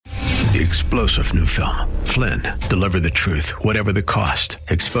The explosive new film, Flynn, deliver the truth, whatever the cost,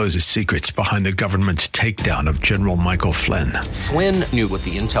 exposes secrets behind the government's takedown of General Michael Flynn. Flynn knew what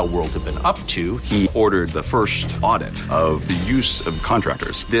the intel world had been up to. He ordered the first audit of the use of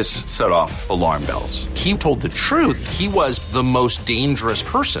contractors. This set off alarm bells. He told the truth. He was the most dangerous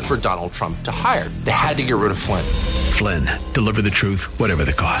person for Donald Trump to hire. They had to get rid of Flynn. Flynn, deliver the truth, whatever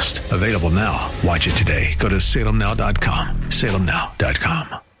the cost. Available now. Watch it today. Go to salemnow.com.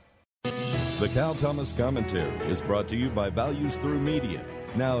 salemnow.com. The Cal Thomas Commentary is brought to you by Values Through Media.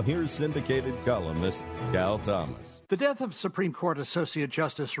 Now here's syndicated columnist Cal Thomas. The death of Supreme Court Associate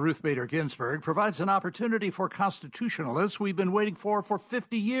Justice Ruth Bader Ginsburg provides an opportunity for constitutionalists we've been waiting for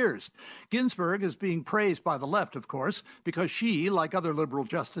 50 years. Ginsburg is being praised by the left, of course, because she, like other liberal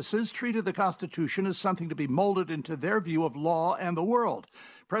justices, treated the Constitution as something to be molded into their view of law and the world.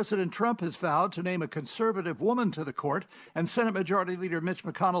 President Trump has vowed to name a conservative woman to the court, and Senate Majority Leader Mitch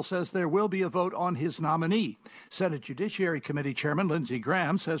McConnell says there will be a vote on his nominee. Senate Judiciary Committee Chairman Lindsey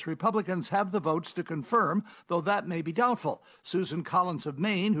Graham says Republicans have the votes to confirm, though that may be doubtful. Susan Collins of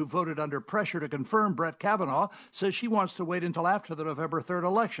Maine, who voted under pressure to confirm Brett Kavanaugh, says she wants to wait until after the November 3rd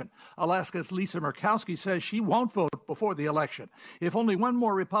election. Alaska's Lisa Murkowski says she won't vote before the election. If only one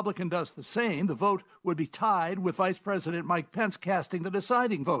more Republican does the same, the vote would be tied with Vice President Mike Pence casting the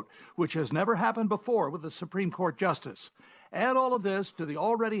deciding vote, which has never happened before with a Supreme Court justice. Add all of this to the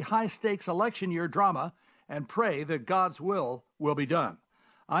already high-stakes election year drama and pray that God's will be done.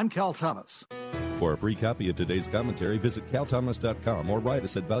 I'm Cal Thomas. For a free copy of today's commentary, visit calthomas.com or write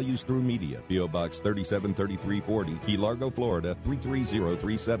us at Values Through Media, P.O. Box 373340, Key Largo, Florida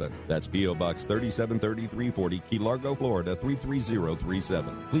 33037. That's P.O. Box 373340, Key Largo, Florida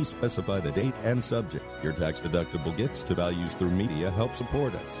 33037. Please specify the date and subject. Your tax-deductible gifts to Values Through Media help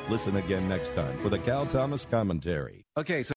support us. Listen again next time for the Cal Thomas Commentary. Okay, so